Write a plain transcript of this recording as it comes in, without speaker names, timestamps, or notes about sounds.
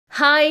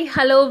Hi,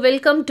 hello,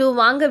 welcome to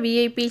Vaanga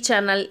VIP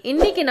channel.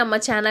 இன்னைக்கு நம்ம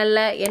சேனல்ல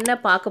என்ன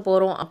பார்க்க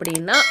போறோம்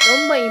அப்படினா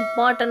ரொம்ப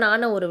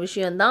இம்பார்ட்டன்ட்டான ஒரு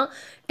விஷயம் தான்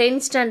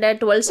 10th standard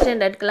 12th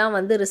standardக்குலாம்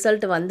வந்து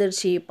ரிசல்ட்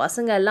வந்துருச்சு.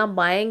 பசங்க எல்லாம்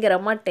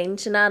பயங்கரமா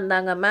டென்ஷனா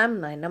இருந்தாங்க. மேம்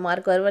நான் என்ன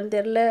மார்க் வருவேன்னு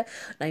தெரியல.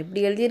 நான்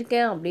இப்படி எழுதி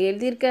இருக்கேன், அப்படி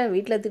எழுதி இருக்கேன்.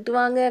 வீட்ல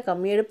திட்டுவாங்க,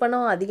 கம்மி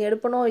எடுப்பணும், அதிகம்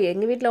எடுப்பணும்.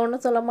 எங்க வீட்ல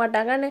ஒண்ணும் சொல்ல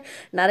மாட்டாங்கன்னு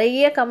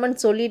நிறைய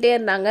கமெண்ட் சொல்லிட்டே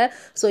இருந்தாங்க.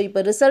 சோ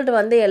இப்போ ரிசல்ட்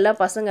வந்து எல்லா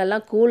பசங்க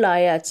எல்லாம் கூல்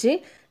ஆயாச்சு.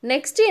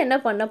 நெக்ஸ்ட் என்ன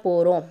பண்ண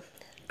போறோம்?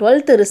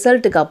 12th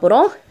ரிசல்ட்டுக்கு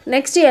அப்புறம்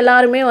நெக்ஸ்ட்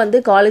எல்லாருமே வந்து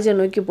காலேஜை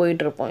நோக்கி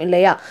போயிட்டுருப்போம்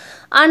இல்லையா?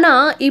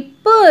 ஆனால்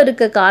இப்போ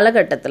இருக்க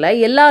காலகட்டத்தில்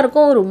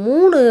எல்லாருக்கும் ஒரு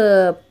 3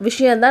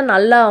 விஷயந்தான்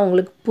நல்லா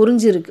அவங்களுக்கு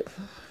புரிஞ்சிருக்கு.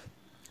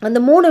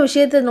 அந்த 3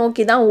 விஷயத்தை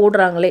நோக்கி தான்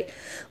ஓடுறாங்களே.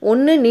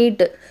 ஒன்று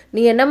நீட்டு.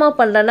 நீ என்னம்மா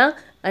பண்ணுறன்னா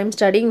ஐம்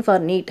ஸ்டடிங்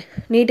ஃபார்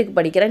நீட்டுக்கு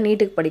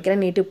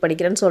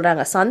படிக்கிறேன்னு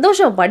சொல்கிறாங்க.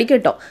 சந்தோஷம்,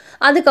 படிக்கட்டும்.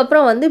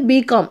 அதுக்கப்புறம் வந்து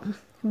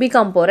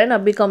பிகாம் போகிறேன்,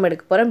 நான் பிகாம்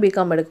எடுக்க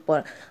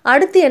போகிறேன்.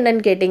 அடுத்து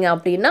என்னன்னு கேட்டிங்க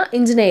அப்படின்னா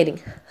இன்ஜினியரிங்.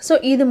 ஸோ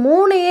இது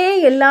 3ஐயே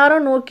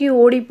எல்லாரும் நோக்கி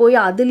ஓடி போய்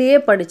அதுலேயே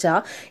படித்தா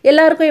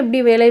எல்லாருக்கும்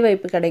எப்படி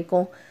வேலைவாய்ப்பு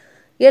கிடைக்கும்?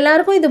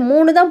 எல்லாருக்கும் இது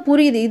 3 தான்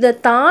புரியுது. இதை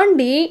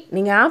தாண்டி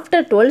நீங்கள்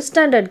ஆஃப்டர் 12th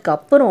ஸ்டாண்டர்டுக்கு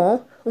அப்புறம்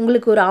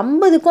உங்களுக்கு ஒரு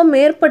 50க்கும்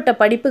மேற்பட்ட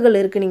படிப்புகள்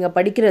இருக்குது நீங்கள்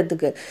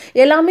படிக்கிறதுக்கு.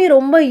 எல்லாமே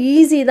ரொம்ப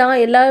ஈஸி தான்.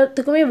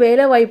 எல்லாத்துக்குமே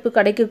வேலை வாய்ப்பு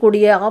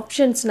கிடைக்கக்கூடிய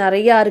ஆப்ஷன்ஸ்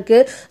நிறையா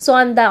இருக்குது. ஸோ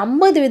அந்த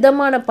 50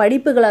 விதமான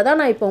படிப்புகளை தான்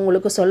நான் இப்போ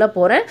உங்களுக்கு சொல்ல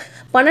போகிறேன்.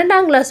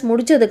 12ஆம் கிளாஸ்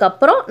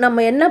முடித்ததுக்கப்புறம்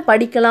நம்ம என்ன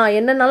படிக்கலாம்,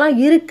 என்னென்னலாம்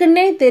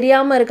இருக்குன்னே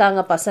தெரியாமல்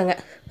இருக்காங்க பசங்க.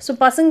 ஸோ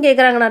பசங்க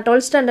கேட்குறாங்க, நான்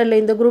 12th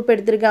ஸ்டாண்டர்டில் இந்த குரூப்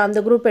எடுத்திருக்கேன், அந்த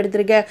குரூப்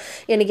எடுத்திருக்கேன்,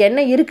 எனக்கு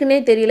என்ன இருக்குன்னே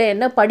தெரியல,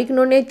 என்ன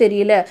படிக்கணுன்னே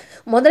தெரியல.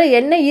 முதல்ல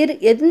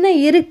என்ன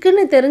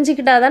இருக்குன்னு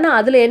தெரிஞ்சுக்கிட்டா தானே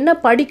அதில் என்ன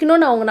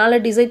படிக்கணும்னு அவங்களால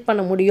டிசைட்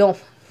பண்ண முடியும்.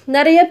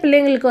 நிறைய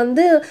பிள்ளைங்களுக்கு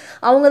வந்து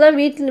அவங்க தான்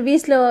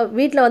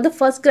வீட்டில் வந்து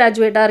ஃபர்ஸ்ட்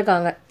கிராஜுவேட்டாக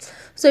இருக்காங்க.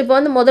 ஸோ இப்போ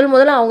வந்து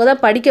முதல்ல அவங்க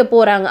தான் படிக்க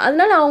போகிறாங்க.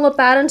 அதனால அவங்க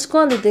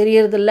பேரண்ட்ஸ்க்கும் அது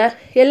தெரியறதில்ல.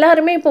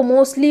 எல்லாருமே இப்போ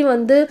மோஸ்ட்லி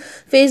வந்து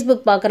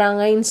ஃபேஸ்புக்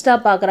பார்க்குறாங்க, இன்ஸ்டா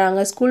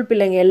பார்க்குறாங்க, ஸ்கூல்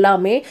பிள்ளைங்க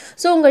எல்லாமே.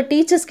 ஸோ உங்கள்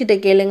டீச்சர்ஸ் கிட்ட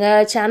கேளுங்க,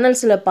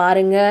 சேனல்ஸில்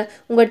பாருங்கள்,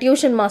 உங்கள்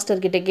டியூஷன்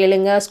மாஸ்டர் கிட்ட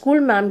கேளுங்க,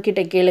 ஸ்கூல் மேம்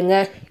கிட்ட கேளுங்க,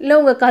 இல்லை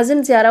உங்கள்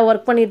கசின்ஸ் யாராவது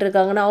ஒர்க் பண்ணிகிட்டு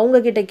இருக்காங்கன்னா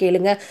அவங்கக்கிட்ட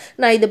கேளுங்க.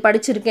 நான் இது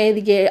படிச்சிருக்கேன்,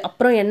 இதுக்கு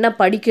அப்புறம் என்ன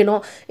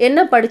படிக்கணும்,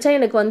 என்ன படித்தா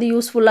எனக்கு வந்து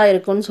யூஸ்ஃபுல்லாக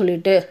இருக்கும்னு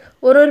சொல்லிட்டு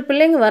ஒரு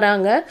பிள்ளைங்க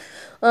வராங்க.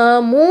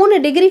 3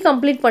 டிகிரி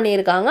கம்ப்ளீட்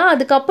பண்ணியிருக்காங்க,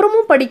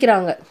 அதுக்கப்புறமும்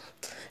படிக்கிறாங்க.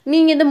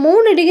 நீங்கள் இந்த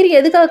 3 டிகிரி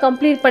எதுக்காக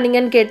கம்ப்ளீட்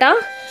பண்ணீங்கன்னு கேட்டால்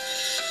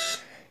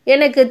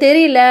எனக்கு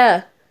தெரியல,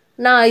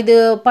 நான் இது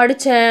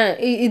படித்தேன்,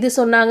 இது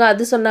சொன்னாங்க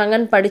அது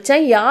சொன்னாங்கன்னு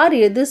படித்தேன். யார்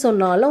எது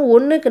சொன்னாலும்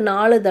 1க்கு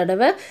 4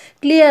 தடவை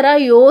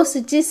கிளியராக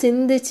யோசித்து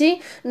சிந்திச்சு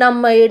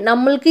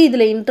நம்மளுக்கு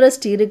இதில்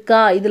இன்ட்ரெஸ்ட்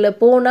இருக்கா, இதில்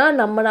போனால்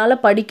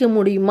நம்மளால் படிக்க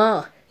முடியுமா,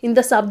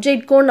 இந்த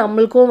சப்ஜெக்ட்க்கும்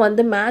நம்மளுக்கும்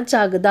வந்து மேட்ச்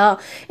ஆகுதா.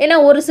 ஏன்னா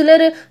ஒரு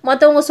சிலர்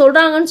மற்றவங்க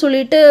சொல்கிறாங்கன்னு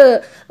சொல்லிட்டு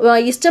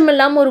இஷ்டம்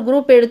இல்லாமல் ஒரு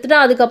குரூப் எடுத்துகிட்டு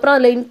அதுக்கப்புறம்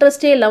அதில்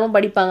இன்ட்ரெஸ்டே இல்லாமல்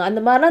படிப்பாங்க.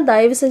 அந்த மாதிரிலாம்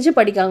தயவு செஞ்சு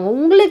படிக்காங்க.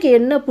 உங்களுக்கு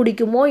என்ன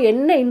பிடிக்குமோ,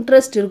 என்ன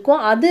இன்ட்ரெஸ்ட் இருக்கோ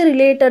அது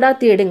ரிலேட்டடாக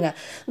தேடுங்க.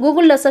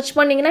 கூகுளில் சர்ச்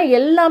பண்ணிங்கன்னா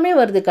எல்லாமே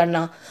வருது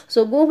கண்ணா.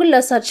 ஸோ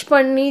கூகுளில் சர்ச்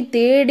பண்ணி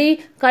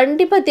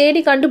கண்டிப்பாக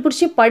தேடி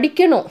கண்டுபிடிச்சி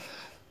படிக்கணும்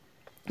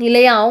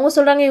இல்லையா? அவங்க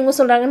சொல்கிறாங்க இவங்க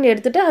சொல்கிறாங்கன்னு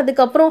எடுத்துகிட்டு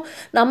அதுக்கப்புறம்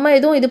நம்ம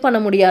எதுவும் இது பண்ண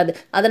முடியாது.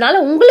 அதனால்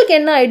உங்களுக்கு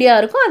என்ன ஐடியா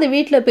இருக்கோ அது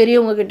வீட்டில்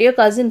பெரியவங்ககிட்டயோ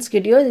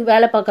கசின்ஸ்கிட்டயோ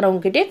வேலை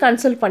பார்க்குறவங்ககிட்டயோ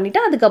கன்சல்ட் பண்ணிவிட்டு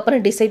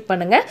அதுக்கப்புறம் டிசைட்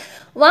பண்ணுங்கள்.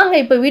 வாங்க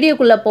இப்போ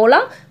வீடியோக்குள்ளே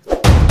போகலாம்.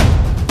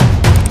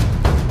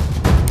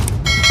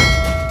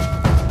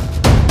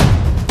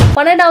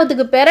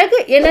 பன்னெண்டாவதுக்கு பிறகு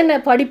என்னென்ன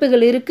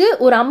படிப்புகள் இருக்குது,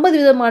 ஒரு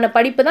 50 விதமான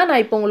படிப்பு தான்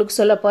நான் இப்போ உங்களுக்கு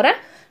சொல்ல போகிறேன்.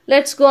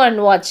 Let's go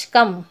and watch.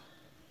 Come.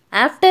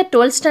 After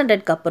 12th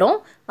ஸ்டாண்டர்டுக்கு அப்புறம்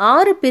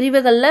 6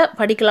 பிரிவுகளில்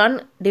படிக்கலான்னு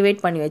டிவைட்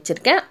பண்ணி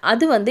வச்சுருக்கேன்.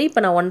 அது வந்து இப்போ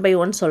நான் 1 by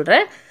 1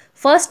 சொல்கிறேன்.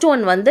 ஃபர்ஸ்ட்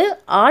ஒன் வந்து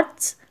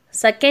arts,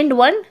 second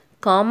one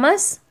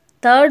commerce,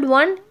 third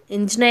one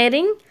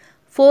engineering,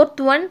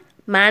 fourth one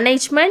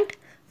management,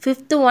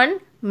 fifth one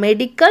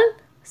medical,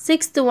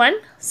 sixth one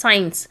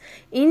science.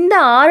 இந்த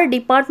 6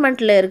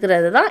 டிபார்ட்மெண்ட்டில்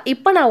இருக்கிறது தான்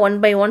இப்போ நான் 1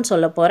 by 1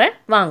 சொல்ல போகிறேன்.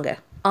 வாங்க.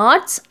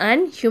 Arts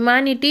and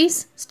humanities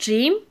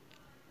stream,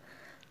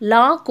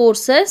 law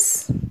courses,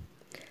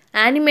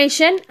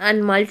 animation and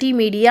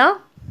multimedia,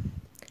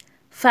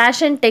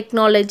 fashion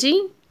technology,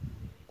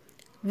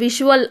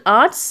 visual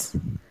arts,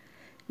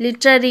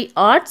 literary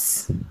arts,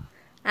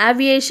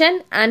 aviation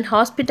and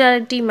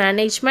hospitality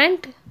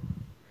management,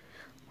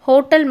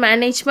 hotel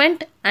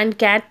management and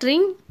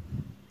catering,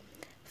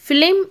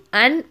 film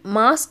and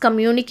mass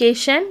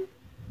communication,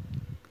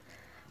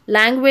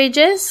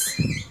 languages,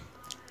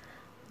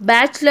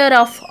 Bachelor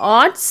of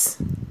Arts,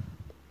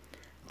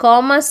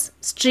 Commerce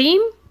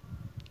stream,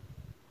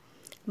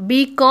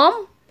 BCom,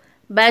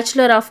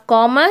 Bachelor of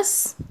Commerce,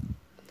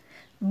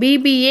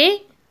 BBA,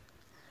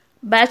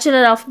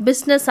 Bachelor of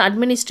Business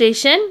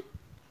Administration,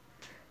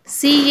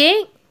 CA,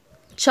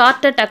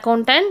 Chartered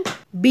Accountant,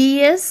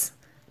 BS,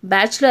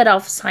 Bachelor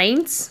of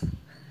Science,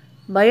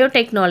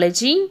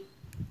 Biotechnology,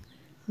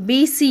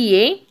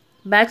 BCA,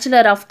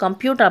 Bachelor of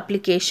Computer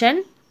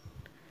Application,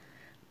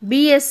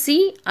 BSc,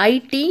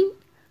 IT,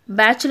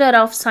 Bachelor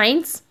of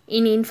Science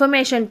in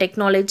Information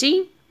Technology,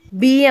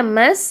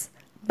 BMS,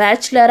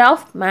 Bachelor of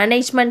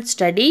Management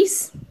Studies,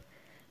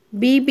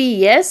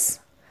 BBS,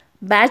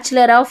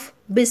 Bachelor of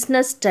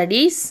Business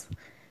Studies,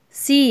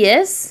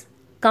 CS,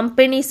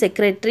 Company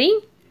Secretary,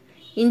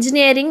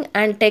 Engineering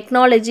and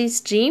Technology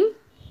stream,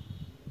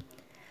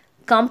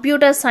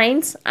 Computer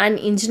Science and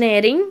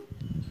Engineering,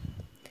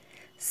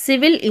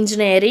 Civil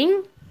Engineering,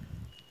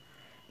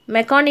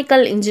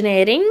 Mechanical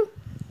Engineering,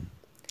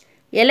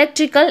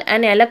 Electrical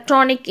and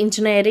Electronic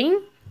Engineering,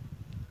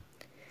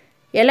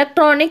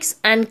 Electronics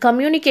and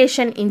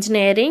Communication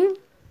Engineering,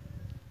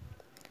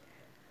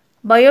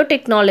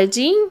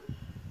 Biotechnology,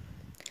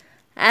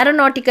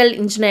 Aeronautical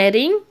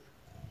Engineering,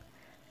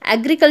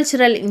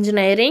 Agricultural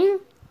Engineering,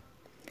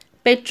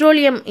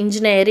 Petroleum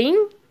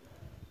Engineering,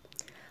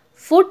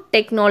 Food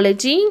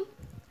Technology,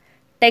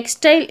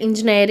 Textile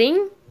Engineering,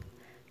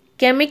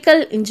 Chemical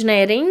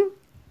Engineering,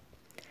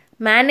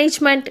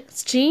 Management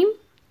stream,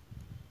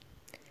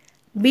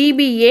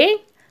 BBA,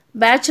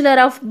 Bachelor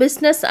of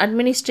Business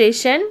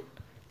Administration,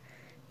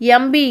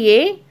 MBA,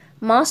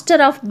 Master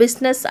of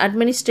Business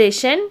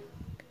Administration,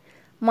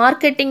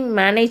 Marketing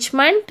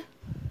Management,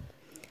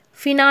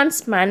 Finance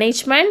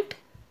Management,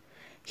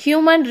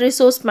 Human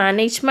Resource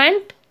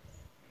Management,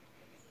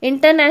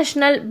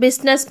 International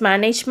Business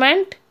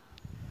Management,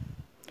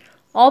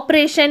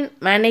 Operation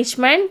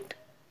Management,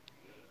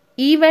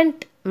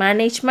 Event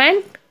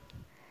Management,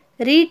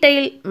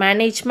 Retail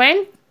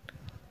Management,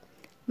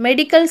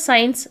 Medical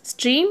Science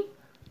stream,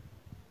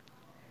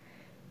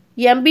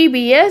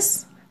 MBBS,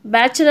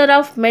 Bachelor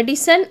of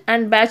Medicine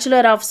and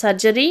Bachelor of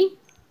Surgery,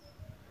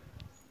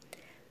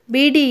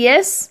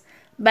 BDS,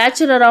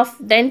 Bachelor of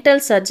Dental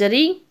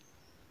Surgery,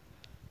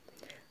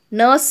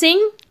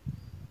 Nursing,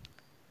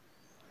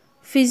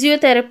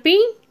 Physiotherapy,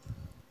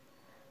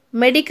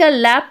 Medical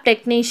Lab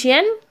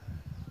Technician,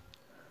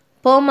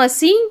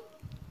 Pharmacy,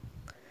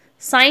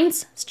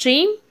 Science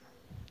stream,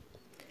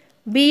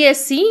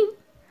 BSc,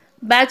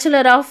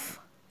 Bachelor of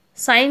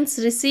Science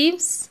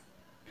receives.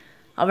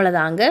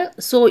 அவ்வளோதாங்க.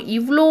 So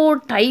இவ்வளோ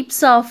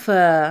types of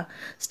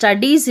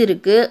studies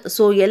இருக்குது.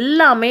 So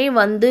எல்லாமே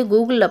வந்து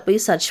கூகுளில் போய்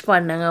search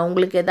பண்ணுங்க.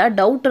 உங்களுக்கு எதாவது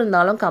டவுட்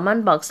இருந்தாலும்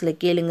கமெண்ட் பாக்ஸில்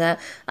கேளுங்க,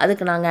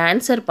 அதுக்கு நாங்கள்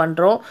ஆன்சர்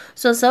பண்ணுறோம்.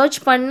 ஸோ சர்ச்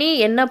பண்ணி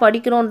என்ன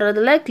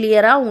படிக்கிறோன்றதில்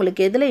கிளியராக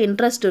உங்களுக்கு எதில்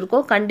இன்ட்ரெஸ்ட்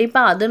இருக்கோ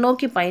கண்டிப்பாக அதை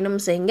நோக்கி பயணம்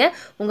செய்யுங்க.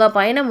 உங்கள்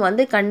பயணம்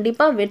வந்து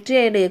கண்டிப்பாக வெற்றி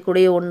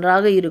அடையக்கூடிய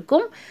ஒன்றாக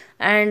இருக்கும்.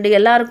 அண்ட்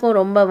எல்லாருக்கும்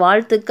ரொம்ப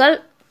வாழ்த்துக்கள்.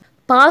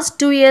 பாஸ்ட்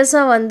 2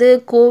 இயர்ஸாக வந்து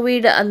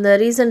கோவிட் அந்த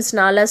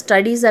ரீசன்ஸ்னால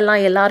ஸ்டடீஸ்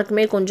எல்லாம்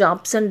எல்லாருக்குமே கொஞ்சம்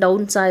அப்ஸ் அண்ட்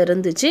டவுன்ஸாக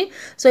இருந்துச்சு.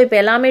 ஸோ இப்போ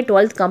எல்லாமே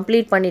 12th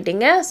கம்ப்ளீட்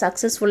பண்ணிட்டீங்க.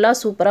 சக்ஸஸ்ஃபுல்லாக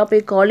சூப்பராக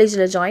போய்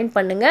காலேஜில் ஜாயின்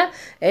பண்ணுங்கள்.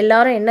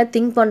 எல்லோரும் என்ன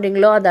திங்க்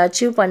பண்ணுறீங்களோ அதை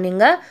அச்சீவ்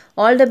பண்ணுங்க.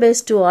 All the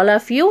best to all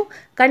of you.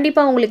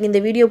 கண்டிப்பாக உங்களுக்கு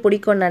இந்த வீடியோ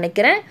பிடிக்கும்னு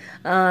நினைக்கிறேன்.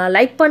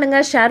 லைக்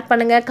பண்ணுங்கள், ஷேர்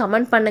பண்ணுங்கள்,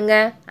 கமெண்ட்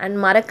பண்ணுங்கள். அண்ட்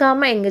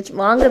மறக்காமல் எங்கள்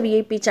வாங்க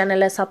விஐபி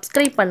சேனலை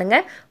சப்ஸ்கிரைப்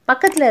பண்ணுங்கள்.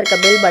 பக்கத்தில் இருக்க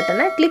பெல்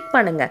பட்டனை கிளிக்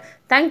பண்ணுங்கள்.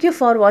 தேங்க்யூ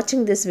ஃபார்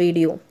வாட்சிங் this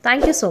video.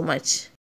 Thank you so much.